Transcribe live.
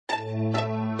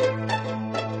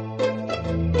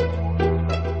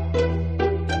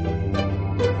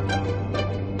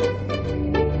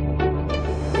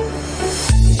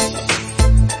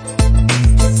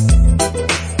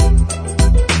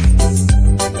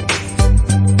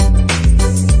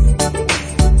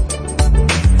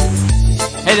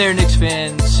Hey there, Knicks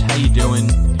fans. How you doing?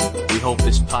 We hope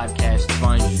this podcast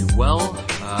finds you well,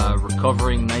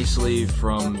 recovering nicely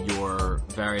from your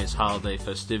various holiday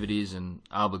festivities and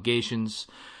obligations.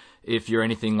 If you're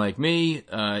anything like me,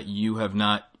 you have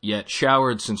not yet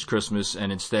showered since Christmas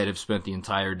and instead have spent the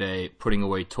entire day putting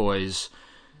away toys,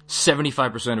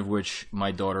 75% of which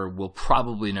my daughter will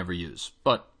probably never use.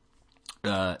 But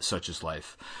such is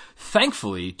life.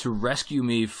 Thankfully, to rescue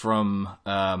me from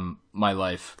my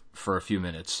life for a few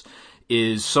minutes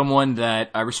is someone that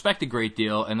I respect a great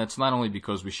deal, and that's not only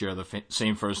because we share the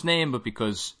same first name, but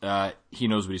because he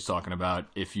knows what he's talking about.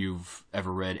 If you've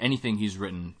ever read anything he's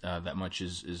written, that much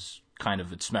is kind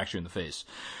of, it smacks you in the face.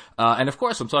 And of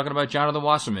course, I'm talking about Jonathan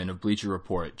Wasserman of Bleacher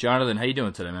Report. Jonathan, how you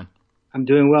doing today, man? I'm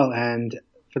doing well, and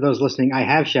for those listening, I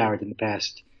have showered in the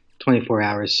past 24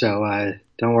 hours, so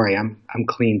don't worry, I'm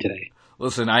clean today.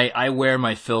 Listen, I wear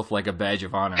my filth like a badge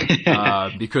of honor,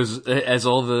 because as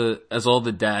all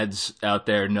the dads out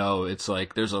there know, it's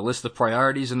like there's a list of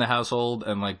priorities in the household,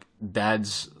 and like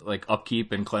dad's like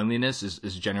upkeep and cleanliness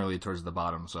is generally towards the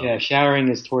bottom. So yeah, showering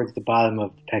is towards the bottom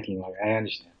of the pecking order. I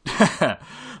understand.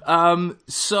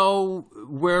 So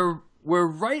we're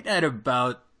right at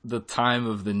about the time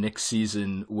of the Knicks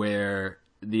season where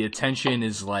the attention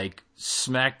is like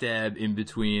smack dab in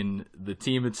between the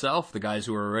team itself, the guys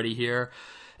who are already here,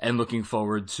 and looking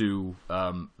forward to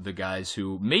the guys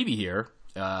who may be here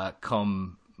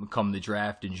come the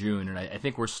draft in June. And I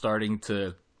think we're starting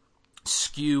to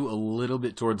skew a little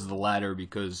bit towards the latter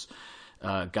because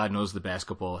God knows the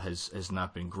basketball has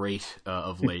not been great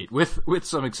of late, with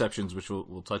some exceptions, which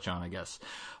we'll touch on, I guess.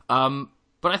 But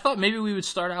I thought maybe we would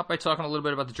start out by talking a little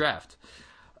bit about the draft.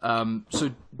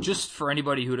 So just for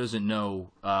anybody who doesn't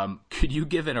know, could you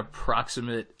give an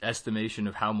approximate estimation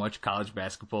of how much college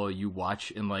basketball you watch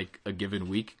in like a given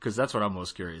week? Because that's what I'm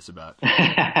most curious about.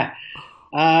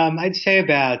 I'd say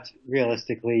about,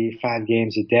 realistically, 5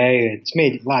 games a day. It's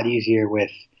made it a lot easier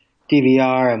with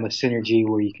DVR and with Synergy,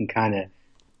 where you can kind of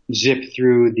zip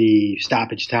through the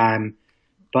stoppage time.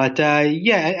 But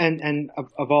and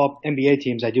of all NBA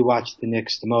teams, I do watch the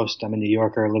Knicks the most. I'm a New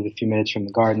Yorker. I live a few minutes from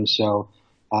the Garden, so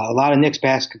a lot of Knicks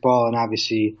basketball, and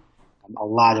obviously a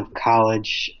lot of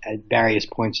college at various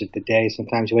points of the day.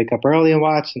 Sometimes you wake up early and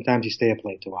watch. Sometimes you stay up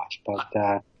late to watch.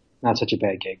 But not such a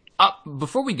bad gig.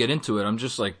 Before we get into it, I'm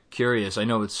just like curious. I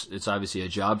know it's obviously a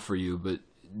job for you, but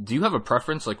do you have a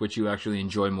preference, like what you actually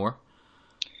enjoy more?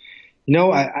 You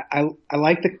know, I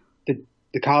like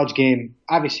the college game.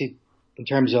 Obviously, in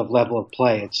terms of level of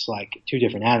play, it's like two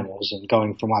different animals. And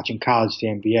going from watching college to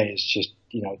NBA is just,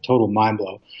 total mind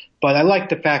blow. But I like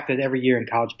the fact that every year in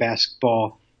college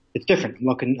basketball, it's different.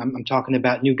 I'm talking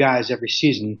about new guys every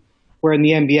season. Where in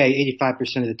the NBA,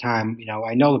 85% of the time,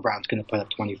 I know LeBron's going to put up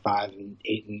 25 and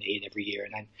 8 and 8 every year,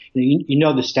 and you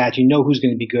know the stats, you know who's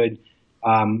going to be good,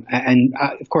 and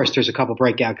of course there's a couple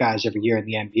breakout guys every year in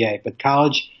the NBA. But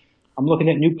college, I'm looking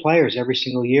at new players every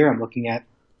single year. I'm looking at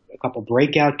a couple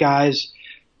breakout guys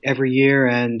every year,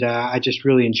 and I just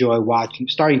really enjoy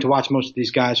starting to watch most of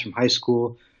these guys from high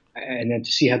school, and then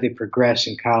to see how they progress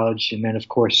in college, and then of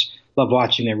course love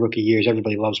watching their rookie years.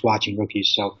 Everybody loves watching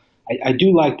rookies, so I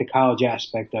do like the college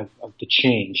aspect of the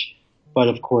change, but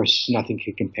of course nothing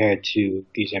can compare to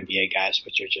these NBA guys,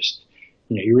 which are just,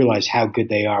 you realize how good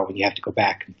they are when you have to go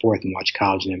back and forth and watch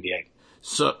college and NBA.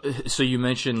 So you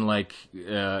mentioned like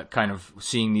kind of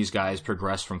seeing these guys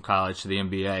progress from college to the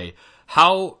NBA.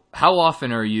 How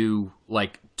often are you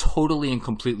like totally and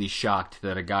completely shocked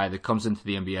that a guy that comes into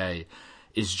the NBA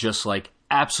is just like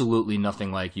absolutely nothing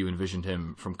like you envisioned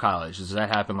him from college? Does that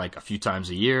happen like a few times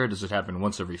a year? Does it happen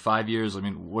once every 5 years? I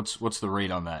mean, what's the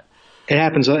rate on that? It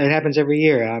happens every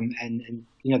year. And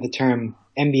the term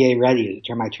NBA ready is a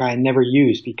term I try and never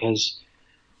use because,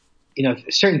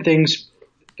 certain things,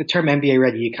 the term NBA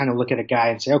ready, you kind of look at a guy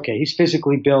and say, okay, he's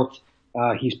physically built,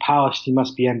 he's polished, he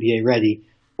must be NBA ready.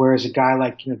 Whereas a guy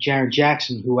like, Jaren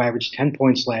Jackson, who averaged 10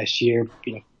 points last year,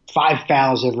 5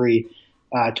 fouls every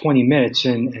 20 minutes,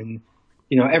 and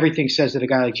everything says that a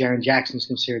guy like Jaren Jackson is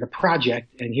considered a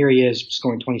project, and here he is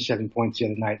scoring 27 points the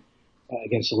other night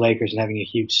against the Lakers and having a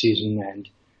huge season.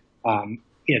 And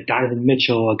Donovan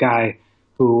Mitchell, a guy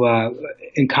who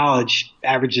in college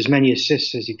averaged as many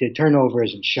assists as he did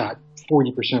turnovers and shot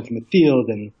 40% from the field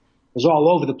and was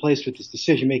all over the place with his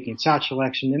decision making and shot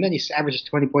selection. And then he averages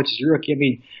 20 points as a rookie. I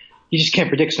mean, you just can't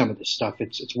predict some of this stuff.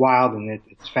 It's wild and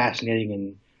it's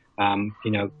fascinating. And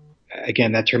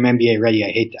again, that term NBA ready,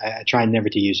 I try never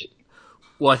to use it.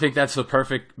 Well, I think that's the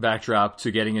perfect backdrop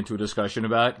to getting into a discussion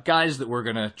about guys that we're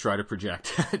going to try to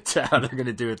project to how they're going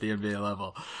to do at the NBA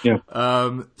level. Yeah.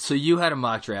 So you had a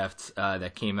mock draft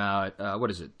that came out, what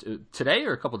is it, today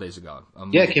or a couple days ago?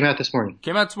 Yeah, it came out this morning.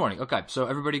 Came out this morning. Okay, so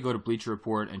everybody go to Bleacher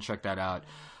Report and check that out.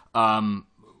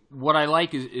 What I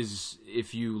like is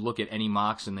if you look at any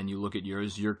mocks and then you look at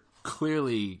yours, you're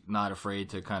clearly not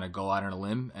afraid to kind of go out on a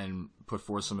limb and put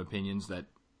forth some opinions that,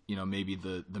 maybe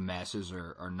the masses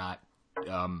are not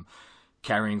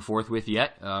carrying forth with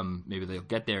yet. Maybe they'll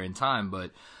get there in time,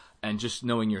 and just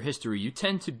knowing your history, you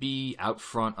tend to be out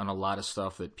front on a lot of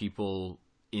stuff that people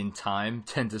in time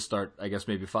tend to start, I guess,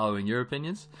 maybe following your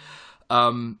opinions.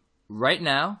 Right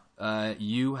now,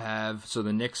 you have, so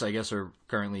the Knicks, I guess, are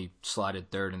currently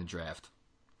slotted third in the draft.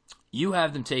 You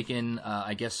have them taken,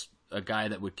 I guess, a guy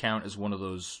that would count as one of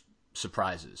those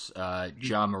surprises,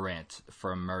 Ja Morant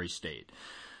from Murray State.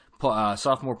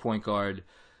 Sophomore point guard.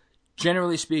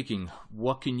 Generally speaking,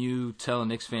 what can you tell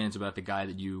Knicks fans about the guy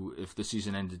that you, if the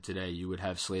season ended today, you would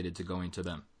have slated to go into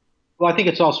them? Well, I think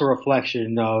it's also a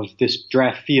reflection of this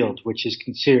draft field, which is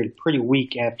considered pretty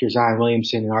weak after Zion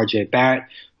Williamson and R.J. Barrett,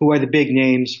 who are the big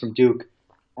names from Duke.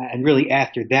 And really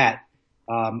after that,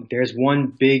 there's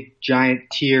one big giant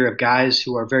tier of guys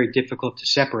who are very difficult to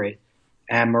separate.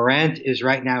 And Morant is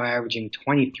right now averaging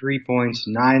 23 points,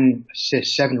 9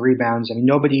 assists, 7 rebounds. I mean,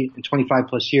 nobody in 25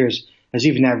 plus years has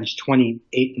even averaged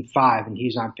 28 and 5, and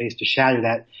he's on pace to shatter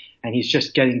that. And he's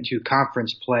just getting to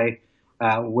conference play,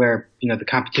 where, the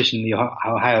competition in the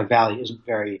Ohio Valley isn't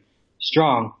very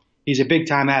strong. He's a big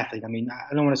time athlete. I mean,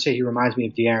 I don't want to say he reminds me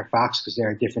of De'Aaron Fox because there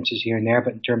are differences here and there,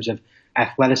 but in terms of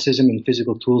athleticism and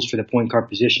physical tools for the point guard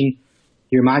position,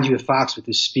 he reminds you of Fox with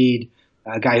his speed,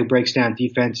 a guy who breaks down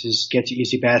defenses, gets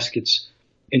easy baskets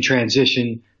in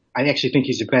transition. I actually think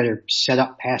he's a better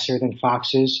setup passer than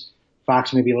Fox is.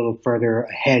 Fox may be a little further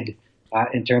ahead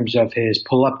in terms of his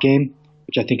pull-up game,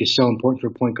 which I think is so important for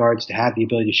point guards to have the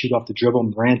ability to shoot off the dribble.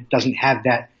 Morant doesn't have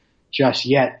that just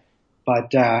yet.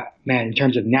 But, man, in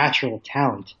terms of natural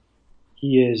talent,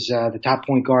 he is the top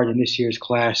point guard in this year's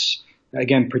class,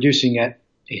 again, producing at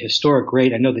a historic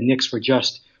rate. I know the Knicks were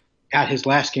just at his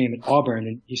last game at Auburn,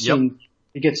 and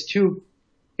he gets to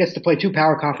play 2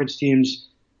 power conference teams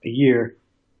a year.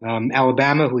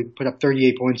 Alabama, who he put up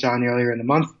 38 points on earlier in the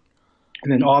month,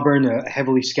 and then Auburn, a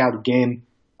heavily scouted game.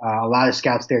 A lot of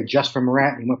scouts there just for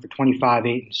Morant. He went for 25,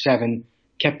 8, and 7,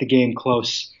 kept the game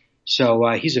close. So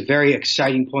he's a very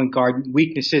exciting point guard.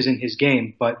 Weaknesses in his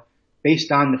game, but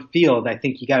based on the field, I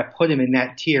think you got to put him in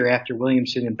that tier after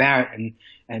Williamson and Barrett,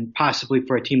 and possibly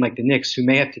for a team like the Knicks, who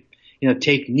may have to,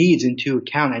 take needs into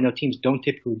account. I know teams don't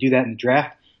typically do that in the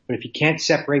draft, but if you can't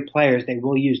separate players, they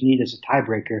will use need as a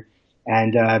tiebreaker.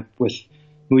 And with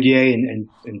Moutier and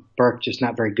Burke just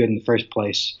not very good in the first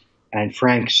place, and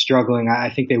Frank struggling, I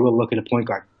think they will look at a point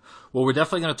guard. Well, we're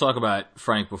definitely going to talk about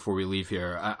Frank before we leave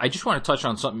here. I just want to touch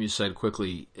on something you said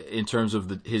quickly in terms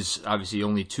of his obviously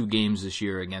only 2 games this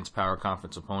year against power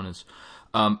conference opponents.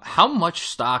 How much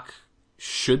stock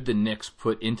should the Knicks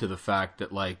put into the fact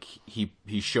that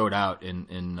he showed out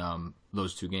in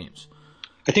those 2 games?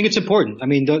 I think it's important. I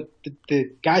mean,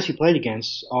 the guys he played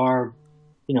against are,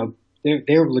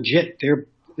 they're legit.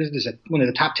 This is one of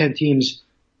the top 10 teams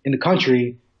in the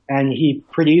country. And he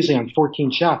pretty easily on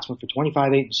 14 shots went for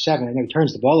 25, 8, and 7. I know he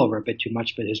turns the ball over a bit too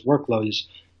much, but his workload is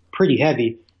pretty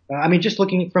heavy. Just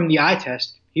looking from the eye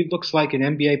test, he looks like an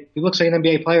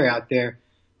NBA player out there.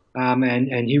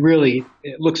 And he really,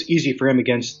 it looks easy for him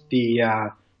against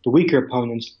the weaker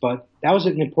opponents. But that was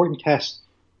an important test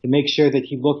to make sure that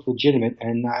he looked legitimate.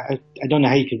 And I don't know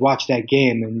how you could watch that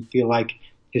game and feel like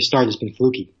his start has been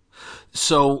fluky.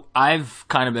 So I've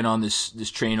kind of been on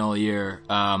this train all year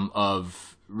of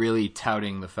really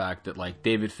touting the fact that,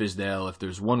 David Fizdale, if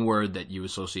there's one word that you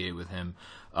associate with him,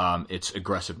 it's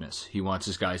aggressiveness. He wants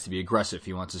his guys to be aggressive.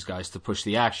 He wants his guys to push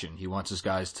the action. He wants his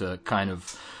guys to kind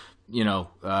of,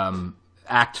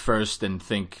 act first and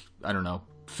think, I don't know,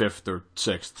 5th or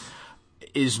 6th.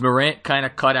 Is Morant kind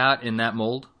of cut out in that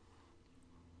mold?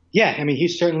 Yeah, I mean,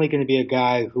 he's certainly going to be a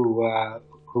guy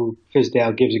who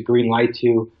Fizdale gives a green light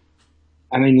to.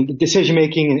 I mean, the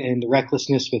decision-making and the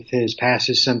recklessness with his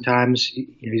passes sometimes,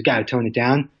 he's got to tone it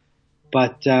down.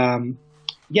 But,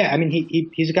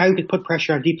 he's a guy who could put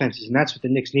pressure on defenses, and that's what the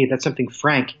Knicks need. That's something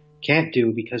Frank can't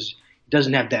do because he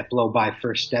doesn't have that blow-by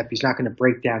first step. He's not going to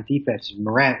break down defenses.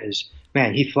 Morant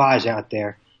he flies out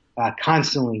there,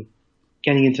 constantly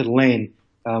getting into the lane,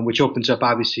 which opens up,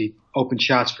 obviously, open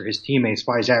shots for his teammates,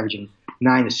 why he's averaging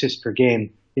 9 assists per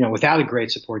game without a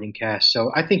great supporting cast.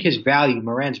 So I think his value,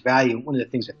 Moran's value, one of the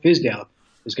things that Fizdale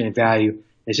is going to value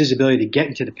is his ability to get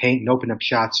into the paint and open up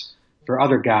shots for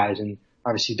other guys. And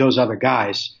obviously those other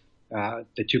guys,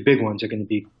 the two big ones are going to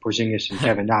be Porzingis and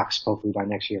Kevin Knox, hopefully by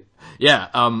next year. Yeah.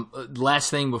 Last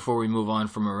thing before we move on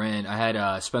from Moran, I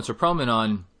had Spencer Pearlman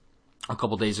on a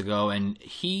couple days ago, and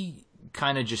he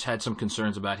kind of just had some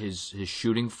concerns about his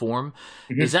shooting form.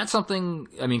 Mm-hmm. Is that something?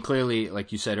 I mean, clearly,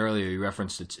 like you said earlier, you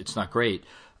referenced it's not great.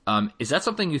 Is that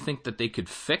something you think that they could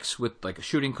fix with like a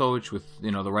shooting coach with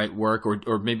the right work,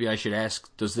 or maybe I should ask,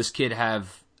 does this kid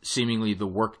have seemingly the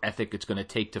work ethic it's going to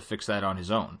take to fix that on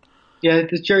his own? Yeah,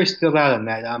 the jury's still out on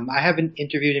that. I haven't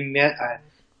interviewed him yet.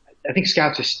 I think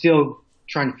scouts are still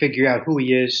trying to figure out who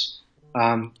he is,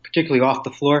 particularly off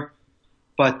the floor.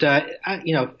 But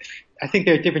I think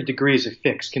there are different degrees of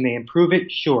fix. Can they improve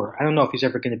it? Sure. I don't know if he's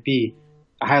ever going to be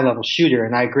a high-level shooter,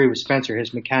 and I agree with Spencer.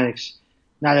 His mechanics,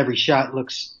 not every shot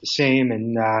looks the same,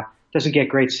 and doesn't get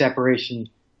great separation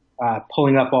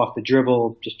pulling up off the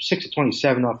dribble, just 6 of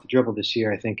 27 off the dribble this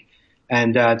year, I think.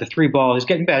 And the three ball is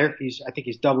getting better. I think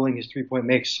he's doubling his three-point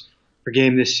makes per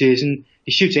game this season.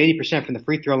 He shoots 80% from the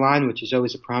free throw line, which is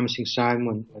always a promising sign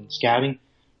when scouting.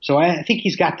 So I think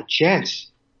he's got the chance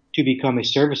to become a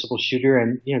serviceable shooter.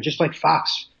 And, just like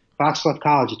Fox left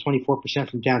college at 24%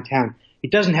 from downtown. He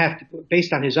doesn't have to,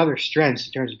 based on his other strengths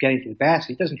in terms of getting to the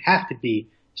basket, he doesn't have to be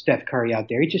Steph Curry out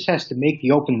there. He just has to make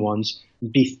the open ones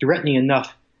and be threatening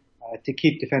enough to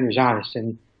keep defenders honest.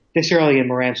 And this early in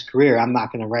Morant's career, I'm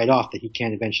not going to write off that he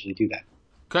can eventually do that.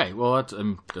 Okay, well,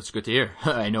 that's good to hear.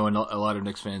 I know a lot of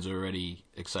Knicks fans are already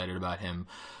excited about him.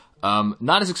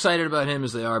 Not as excited about him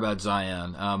as they are about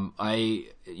Zion.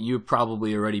 You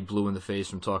probably already blew in the face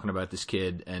from talking about this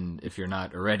kid, and if you're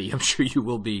not already, I'm sure you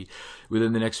will be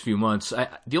within the next few months.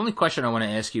 The only question I want to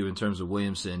ask you in terms of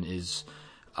Williamson is,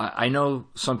 I know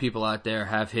some people out there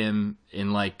have him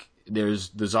in there's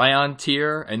the Zion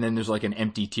tier, and then there's like an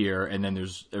empty tier, and then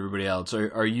there's everybody else.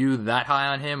 Are you that high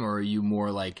on him, or are you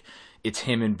more like it's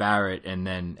him and Barrett and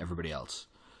then everybody else?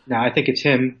 No, I think it's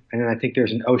him, and then I think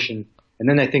there's an ocean. And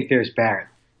then I think there's Barrett.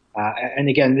 And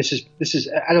again, this is,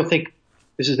 I don't think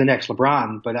this is the next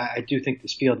LeBron, but I do think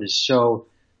this field is so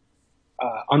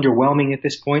underwhelming at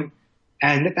this point.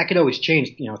 And that could always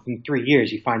change, in 3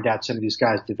 years, you find out some of these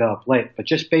guys develop late. But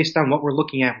just based on what we're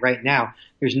looking at right now,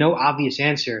 there's no obvious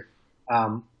answer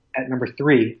at number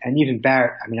 3. And even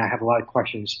Barrett, I have a lot of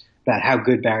questions about how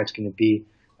good Barrett's going to be,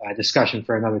 discussion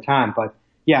for another time. But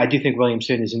yeah, I do think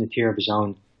Williamson is in the tier of his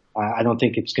own. I don't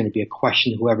think it's going to be a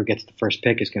question whoever gets the first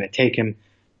pick is going to take him.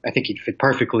 I think he'd fit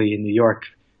perfectly in New York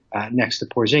next to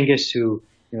Porzingis, who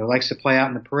likes to play out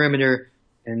in the perimeter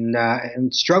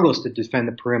and struggles to defend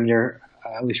the perimeter,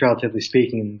 at least relatively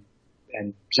speaking.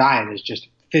 And Zion is just a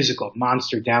physical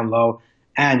monster down low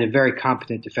and a very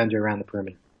competent defender around the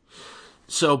perimeter.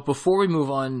 So before we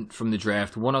move on from the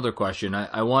draft, one other question.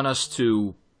 I want us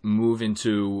to move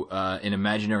into an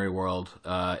imaginary world.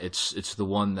 It's the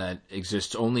one that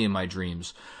exists only in my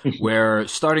dreams, where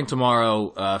starting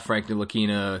tomorrow, Frank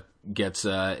Ntilikina gets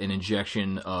an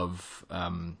injection of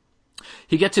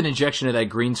he gets an injection of that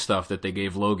green stuff that they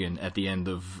gave Logan at the end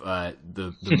of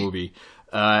the movie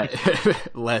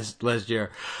last year,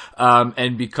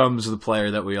 and becomes the player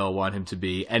that we all want him to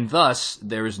be, and thus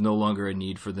there is no longer a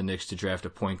need for the Knicks to draft a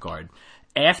point guard.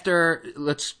 After,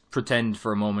 let's pretend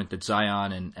for a moment that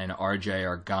Zion and RJ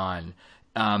are gone.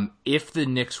 If the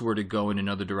Knicks were to go in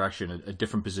another direction, a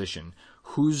different position,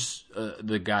 who's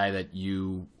the guy that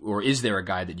or is there a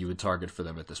guy that you would target for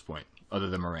them at this point, other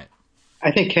than Morant?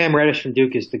 I think Cam Reddish from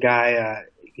Duke is the guy,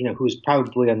 who's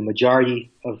probably on the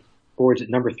majority of boards at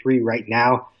number 3 right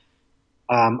now.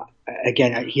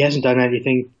 Again, he hasn't done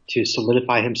anything to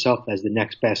solidify himself as the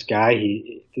next best guy.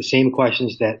 The same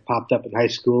questions that popped up in high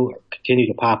school continue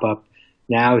to pop up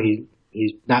now.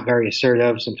 He's not very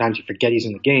assertive. Sometimes you forget he's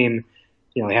in the game.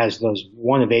 He has those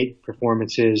 1 of 8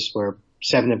 performances where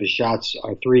 7 of his shots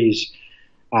are threes.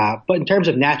 But in terms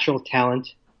of natural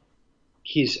talent,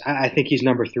 I think he's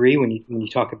number 3 when you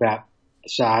talk about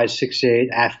size, 6'8",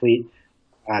 athlete.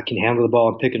 Can handle the ball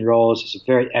in pick and rolls. It's a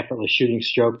very effortless shooting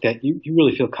stroke that you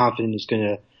really feel confident is going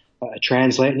to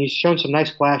translate. And he's shown some nice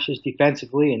flashes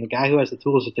defensively, and the guy who has the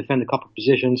tools to defend a couple of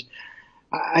positions.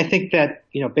 I think that,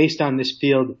 based on this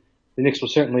field, the Knicks will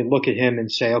certainly look at him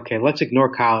and say, okay, let's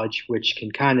ignore college, which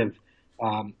can kind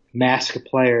of mask a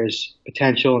player's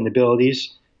potential and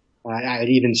abilities. I'd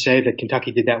even say that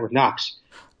Kentucky did that with Knox.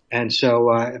 And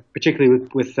so particularly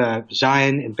with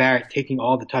Zion and Barrett taking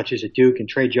all the touches at Duke and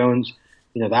Trey Jones,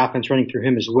 the offense running through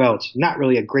him as well. It's not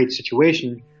really a great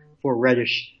situation for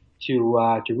Reddish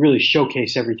to really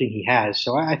showcase everything he has.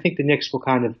 So I think the Knicks will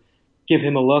kind of give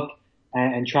him a look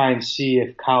and try and see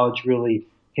if college really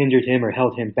hindered him or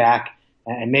held him back.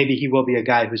 And maybe he will be a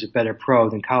guy who's a better pro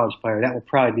than college player. That will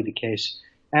probably be the case.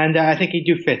 And I think he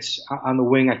fits on the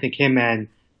wing. I think him and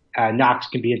Knox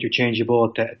can be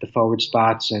interchangeable at the forward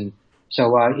spots. And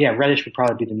so, Reddish would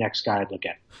probably be the next guy I'd look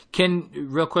at.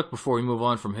 Real quick before we move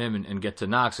on from him and get to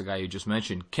Knox, a guy you just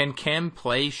mentioned, can Cam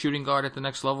play shooting guard at the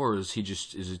next level, or is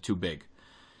it too big?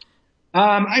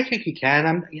 I think he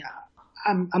can.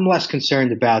 I'm less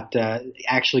concerned about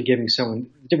actually giving someone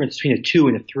the difference between a 2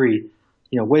 and a 3.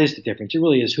 What is the difference? It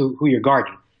really is who you're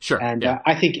guarding. Sure. And yeah.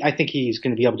 I think he's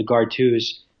going to be able to guard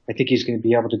 2s. I think he's going to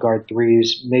be able to guard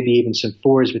 3s, maybe even some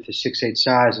 4s with his 6'8"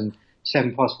 size and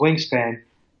 7+ wingspan.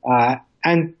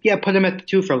 Put him at the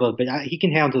 2 for a little bit. He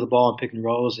can handle the ball and pick and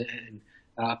rolls and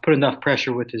put enough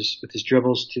pressure with his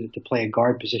dribbles to play a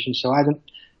guard position. So I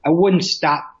wouldn't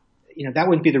stop. That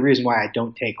wouldn't be the reason why I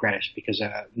don't take Reddish, because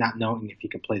not knowing if he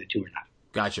can play the 2 or not.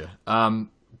 Gotcha.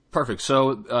 Perfect.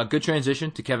 So good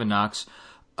transition to Kevin Knox.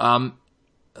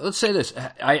 Let's say this.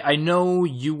 I know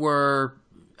you were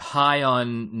high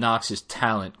on Knox's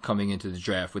talent coming into the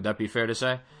draft. Would that be fair to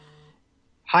say?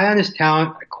 High on his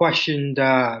talent. I questioned,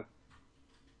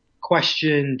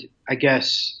 I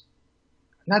guess,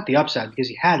 not the upside, because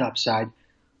he had upside.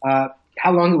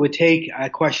 How long it would take. I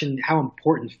questioned how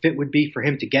important fit would be for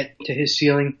him to get to his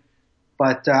ceiling.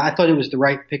 But I thought it was the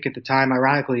right pick at the time.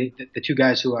 Ironically, the 2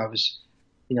 guys who I was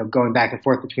going back and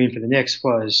forth between for the Knicks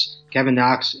was Kevin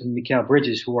Knox and Mikal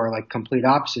Bridges, who are like complete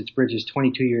opposites. Bridges,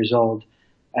 22 years old,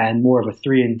 and more of a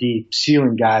 3-and-D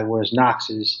ceiling guy, whereas Knox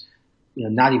is,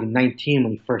 not even 19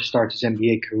 when he first starts his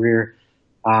NBA career,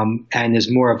 and is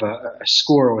more of a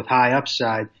scorer with high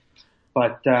upside.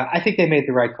 But I think they made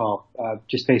the right call,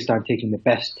 just based on taking the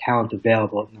best talent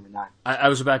available at number 9. I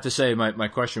was about to say, my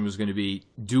question was going to be,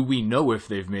 do we know if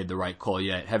they've made the right call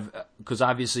yet? Because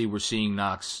obviously we're seeing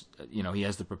Knox, he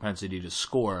has the propensity to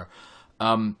score.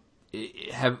 Are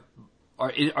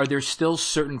there still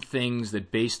certain things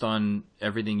that, based on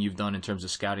everything you've done in terms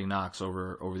of scouting Knox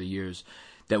over the years,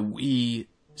 that we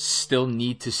still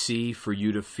need to see for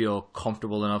you to feel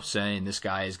comfortable enough saying this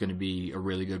guy is going to be a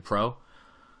really good pro?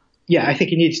 Yeah, I think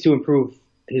he needs to improve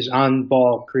his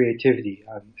on-ball creativity.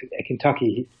 At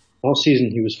Kentucky, the whole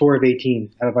season he was 4 of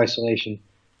 18 out of isolation.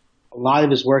 A lot of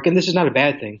his work, and this is not a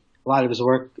bad thing, a lot of his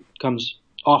work comes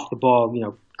off the ball,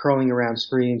 curling around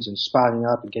screens and spotting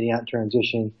up and getting out in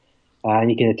transition. And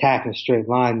he can attack in a straight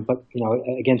line. But,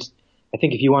 I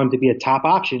think if you want him to be a top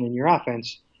option in your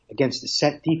offense against a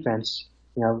set defense,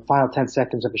 final 10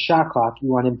 seconds of a shot clock, you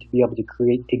want him to be able to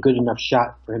create a good enough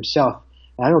shot for himself.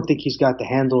 I don't think he's got the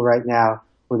handle right now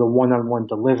or the one-on-one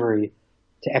delivery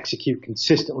to execute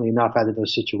consistently enough out of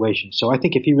those situations. So I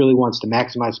think if he really wants to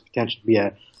maximize his potential to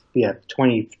be a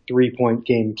 23-point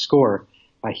game scorer,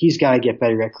 he's got to get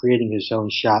better at creating his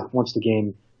own shot once the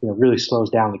game really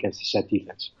slows down against the set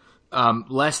defense.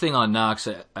 Last thing on Knox,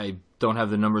 I don't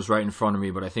have the numbers right in front of me,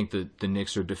 but I think that the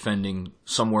Knicks are defending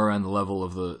somewhere around the level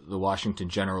of the Washington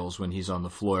Generals when he's on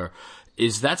the floor.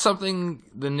 Is that something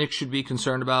the Knicks should be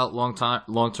concerned about long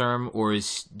term, or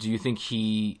do you think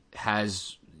he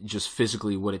has just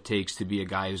physically what it takes to be a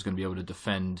guy who's going to be able to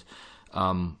defend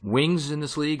wings in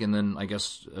this league, and then I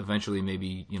guess eventually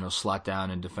maybe slot down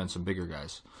and defend some bigger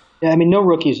guys? Yeah, no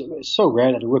rookies. It's so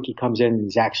rare that a rookie comes in and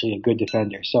is actually a good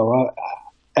defender. So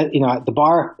the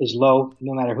bar is low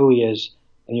no matter who he is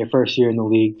in your first year in the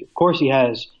league. Of course, he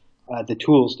has the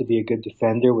tools to be a good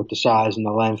defender with the size and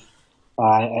the length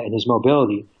and his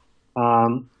mobility.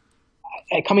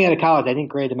 Coming out of college, I didn't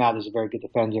grade him out as a very good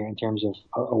defender in terms of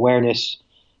awareness,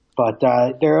 but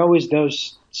there are always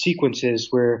those sequences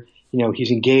where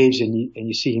he's engaged and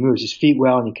you see he moves his feet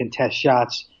well and he contests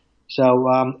shots.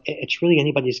 So it's really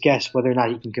anybody's guess whether or not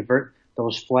he can convert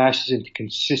those flashes into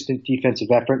consistent defensive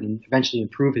effort and eventually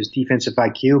improve his defensive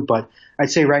IQ. But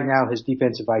I'd say right now his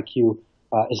defensive IQ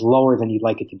is lower than you'd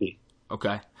like it to be.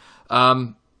 Okay.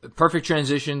 Perfect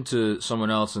transition to someone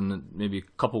else, and maybe a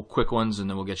couple quick ones, and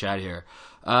then we'll get you out of here.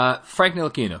 Frank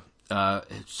Ntilikina,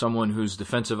 someone whose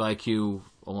defensive IQ,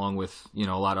 along with a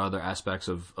lot of other aspects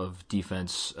of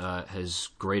defense, has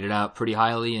graded out pretty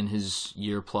highly in his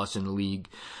year plus in the league.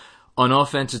 On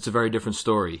offense, it's a very different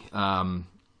story.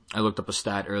 I looked up a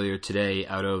stat earlier today.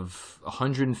 Out of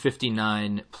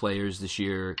 159 players this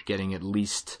year getting at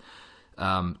least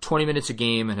 20 minutes a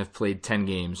game and have played 10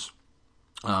 games,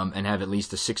 and have at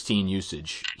least a 16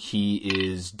 usage, he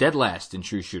is dead last in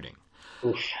true shooting.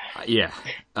 Yeah.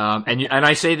 And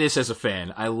I say this as a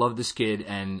fan. I love this kid,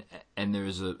 and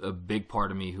there's a big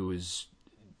part of me who is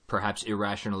perhaps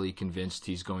irrationally convinced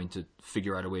he's going to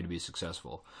figure out a way to be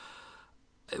successful.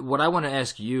 what I want to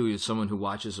ask you, as someone who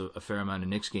watches a fair amount of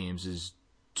Knicks games, is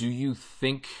do you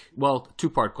think? Well,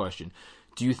 two-part question.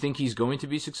 Do you think he's going to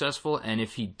be successful? And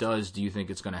if he does, do you think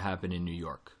it's going to happen in New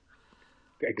York?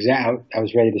 Exactly. I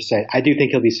was ready to say, I do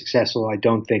think he'll be successful. I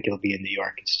don't think it'll be in New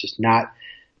York. It's just not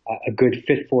a good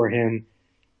fit for him.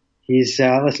 He's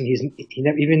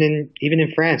even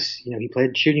in France, he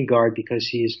played shooting guard because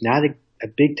he's not a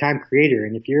big time creator.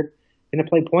 And if you're going to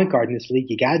play point guard in this league,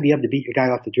 you got to be able to beat your guy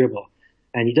off the dribble.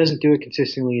 And he doesn't do it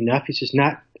consistently enough. He's just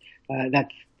not that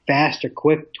fast or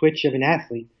quick twitch of an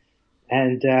athlete.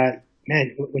 And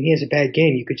man, when he has a bad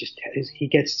game, you could just he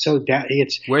gets so down.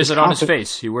 Wears it on his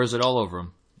face. He wears it all over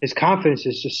him. His confidence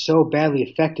is just so badly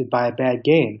affected by a bad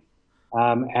game.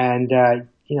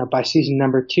 By season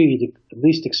number 2, you'd at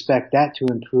least expect that to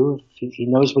improve. He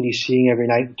knows what he's seeing every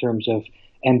night in terms of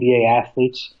NBA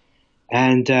athletes.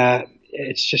 And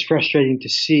it's just frustrating to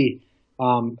see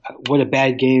what a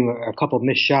bad game or a couple of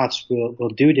missed shots will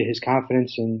do to his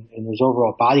confidence and his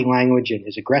overall body language and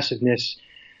his aggressiveness.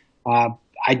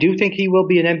 I do think he will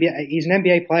be an NBA. He's an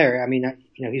NBA player. I mean,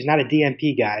 he's not a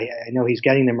DMP guy. I know he's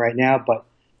getting them right now, but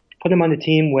put him on a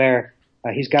team where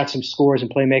he's got some scorers and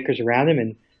playmakers around him,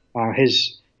 and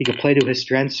he can play to his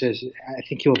strengths. I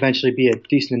think he'll eventually be a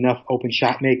decent enough open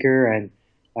shot maker and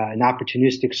an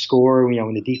opportunistic scorer.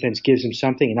 When the defense gives him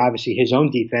something, and obviously his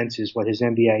own defense is what his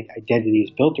NBA identity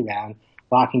is built around: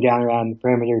 locking down around the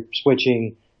perimeter,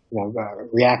 switching,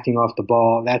 reacting off the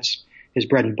ball. That's his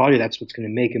bread and butter. That's what's going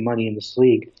to make him money in this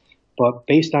league. But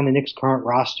based on the Knicks' current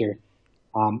roster,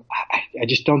 I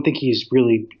just don't think he's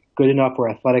really good enough or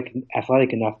athletic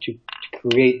enough to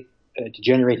create, to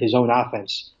generate his own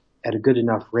offense at a good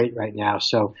enough rate right now.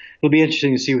 So it'll be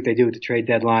interesting to see what they do with the trade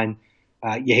deadline.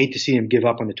 You hate to see him give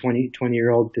up on the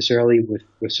 20-year-old this early with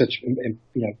such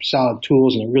solid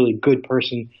tools and a really good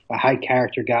person, a high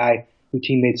character guy who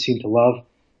teammates seem to love.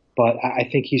 But I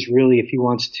think he's really, if he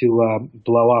wants to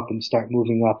blow up and start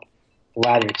moving up the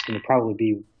ladder, it's going to probably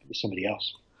be somebody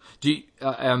else.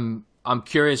 I'm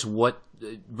curious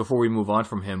before we move on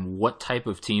from him, what type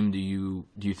of team do you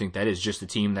think that is? Just a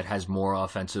team that has more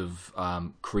offensive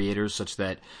creators, such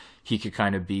that he could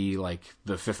kind of be like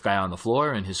the fifth guy on the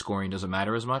floor and his scoring doesn't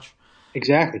matter as much?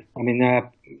 Exactly. I mean,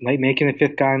 making the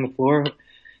fifth guy on the floor.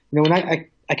 When I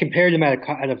compared him out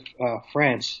of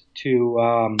France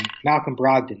to Malcolm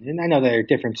Brogdon, and I know there are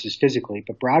differences physically,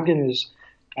 but Brogdon is,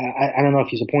 I don't know if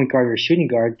he's a point guard or a shooting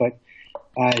guard, but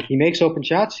he makes open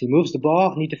shots, he moves the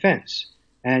ball, and he defends.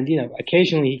 And,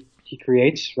 occasionally he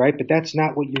creates, right? But that's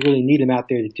not what you really need him out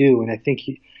there to do. And I think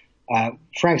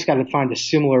Frank's got to find a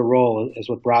similar role as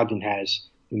what Brogdon has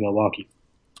in Milwaukee.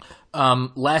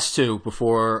 Last two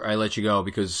before I let you go,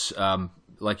 because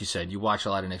like you said, you watch a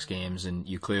lot of Knicks games, and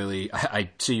you clearly, I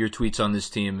see your tweets on this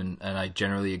team, and I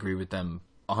generally agree with them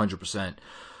 100%.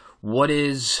 What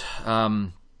is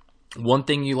one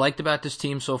thing you liked about this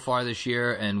team so far this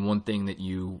year, and one thing that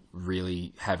you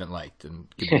really haven't liked? And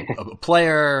could be a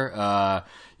player,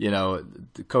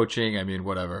 the coaching, I mean,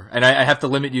 whatever. And I have to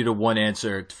limit you to one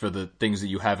answer for the things that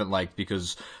you haven't liked,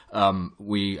 because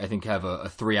we, I think, have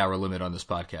a 3-hour limit on this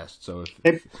podcast. So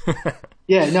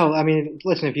yeah, no, I mean,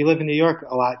 listen, if you live in New York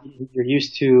a lot, you're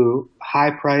used to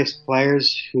high-priced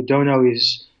players who don't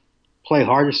always play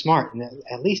hard or smart. And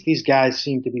at least these guys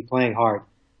seem to be playing hard.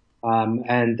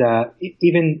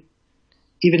 Even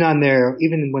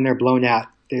when they're blown out,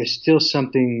 there's still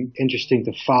something interesting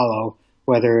to follow,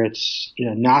 whether it's,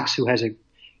 Knox, who has a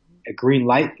green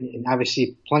light and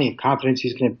obviously plenty of confidence.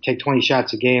 He's going to take 20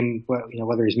 shots a game,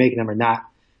 whether he's making them or not.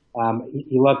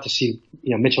 You love to see,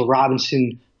 Mitchell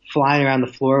Robinson flying around the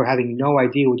floor, having no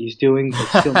idea what he's doing,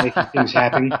 but still making things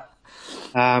happen.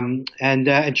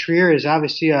 And Trier is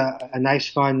obviously a nice,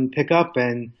 fun pickup,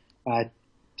 and,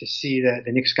 to see that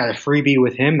the Knicks got a freebie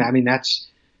with him, I mean, that's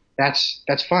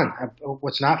fun.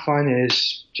 What's not fun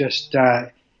is just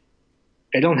there's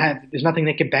nothing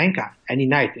they can bank on any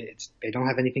night. They don't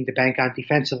have anything to bank on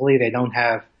defensively. They don't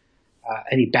have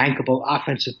any bankable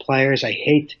offensive players. I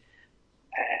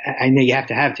know you have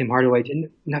to have Tim Hardaway.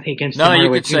 Nothing against Tim Hardaway.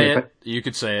 No, you could say it. You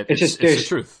could say it. It's the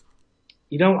truth.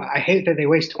 I hate that they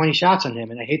waste 20 shots on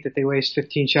him, and I hate that they waste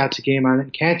 15 shots a game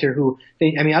on Cantor, who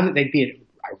they'd be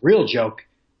a real joke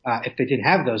if they didn't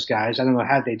have those guys. I don't know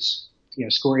how they'd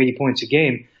score 80 points a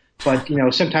game, but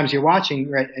sometimes you're watching,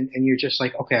 right, and you're just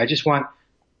like, okay, I just want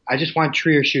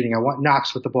Trier shooting, I want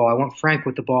Knox with the ball, I want Frank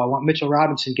with the ball, I want Mitchell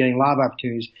Robinson getting lob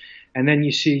opportunities, and then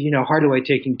you see Hardaway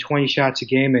taking 20 shots a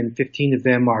game and 15 of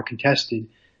them are contested,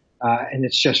 and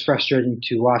it's just frustrating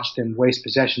to watch them waste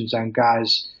possessions on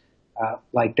guys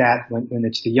like that when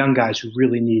it's the young guys who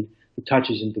really need the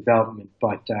touches and development.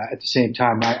 But at the same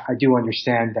time, I do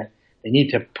understand that they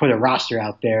need to put a roster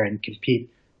out there and compete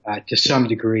to some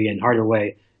degree, and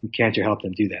Hardaway and Cantor help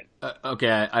them do that. Okay,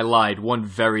 I lied. One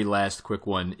very last quick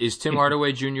one. Is Tim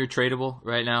Hardaway Jr. tradable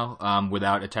right now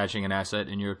without attaching an asset,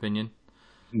 in your opinion?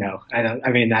 No, I don't.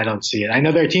 I mean, I don't see it. I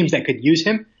know there are teams that could use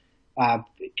him.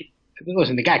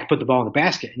 Listen, the guy could put the ball in the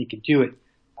basket, and he could do it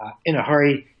in a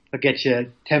hurry. He'll get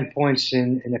you 10 points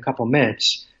in a couple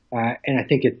minutes. And I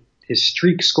think his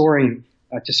streak scoring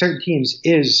to certain teams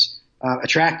is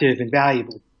attractive and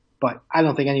valuable. But I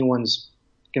don't think anyone's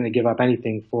going to give up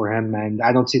anything for him, and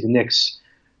I don't see the Knicks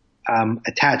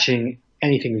attaching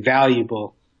anything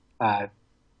valuable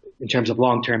in terms of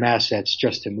long-term assets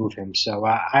just to move him. So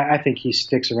I think he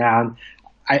sticks around.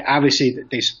 Obviously,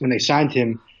 when they signed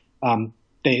him,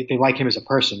 they like him as a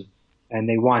person, and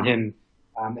they want him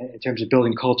in terms of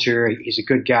building culture. He's a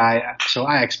good guy, so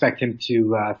I expect him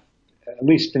to at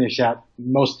least finish out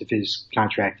most of his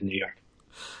contract in New York.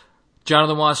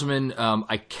 Jonathan Wasserman,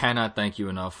 I cannot thank you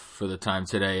enough for the time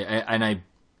today.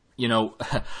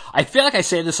 I feel like I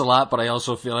say this a lot, but I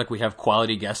also feel like we have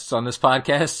quality guests on this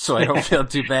podcast, so I don't feel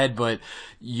too bad. But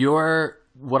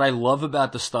what I love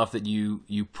about the stuff that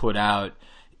you put out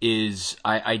is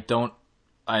I don't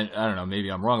know, maybe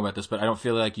I'm wrong about this, but I don't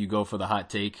feel like you go for the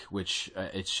hot take, which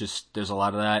it's just, there's a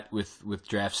lot of that with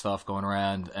draft stuff going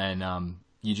around, and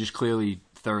you just clearly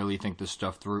thoroughly think this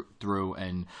stuff through,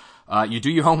 and you do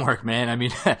your homework, man. I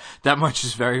mean, that much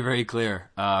is very, very clear.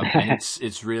 And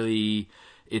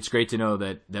it's great to know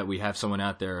that we have someone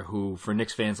out there who, for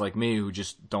Knicks fans like me who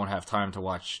just don't have time to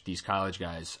watch these college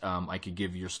guys, I could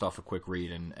give your stuff a quick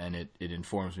read, and it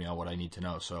informs me on what I need to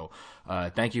know. So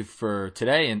thank you for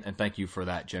today, and thank you for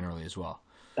that generally as well.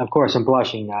 Of course, I'm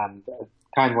blushing.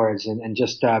 Kind words, and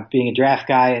just being a draft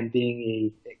guy and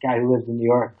being a guy who lives in New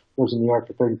York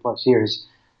for 30 plus years.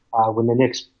 When the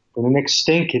Knicks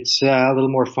stink, it's a little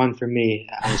more fun for me.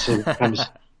 Obviously, when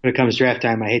it comes draft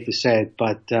time, I hate to say it,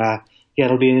 but yeah,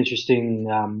 it'll be an interesting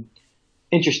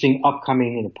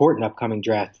upcoming and important upcoming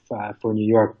draft for New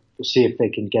York. We'll see if they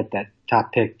can get that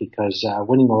top pick, because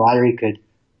winning the lottery could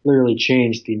literally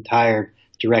change the entire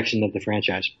direction of the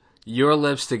franchise. Your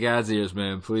lips to God's ears,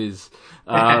 man, please.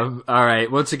 All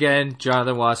right. Once again,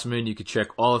 Jonathan Wasserman, you can check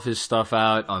all of his stuff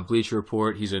out on Bleacher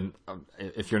Report. He's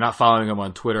if you're not following him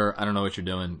on Twitter, I don't know what you're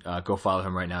doing. Go follow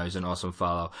him right now. He's an awesome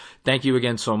follow. Thank you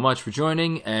again so much for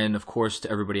joining. And of course,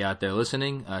 to everybody out there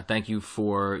listening, thank you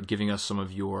for giving us some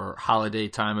of your holiday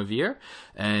time of year.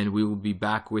 And we will be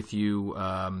back with you,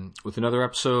 with another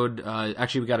episode.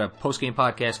 Actually, we got a post-game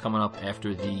podcast coming up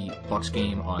after the Bucks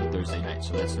game on Thursday night.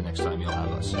 So that's the next time you'll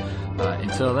have us.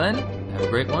 Until then, have a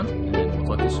great one, and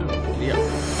we'll talk to you soon. See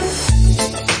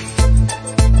ya.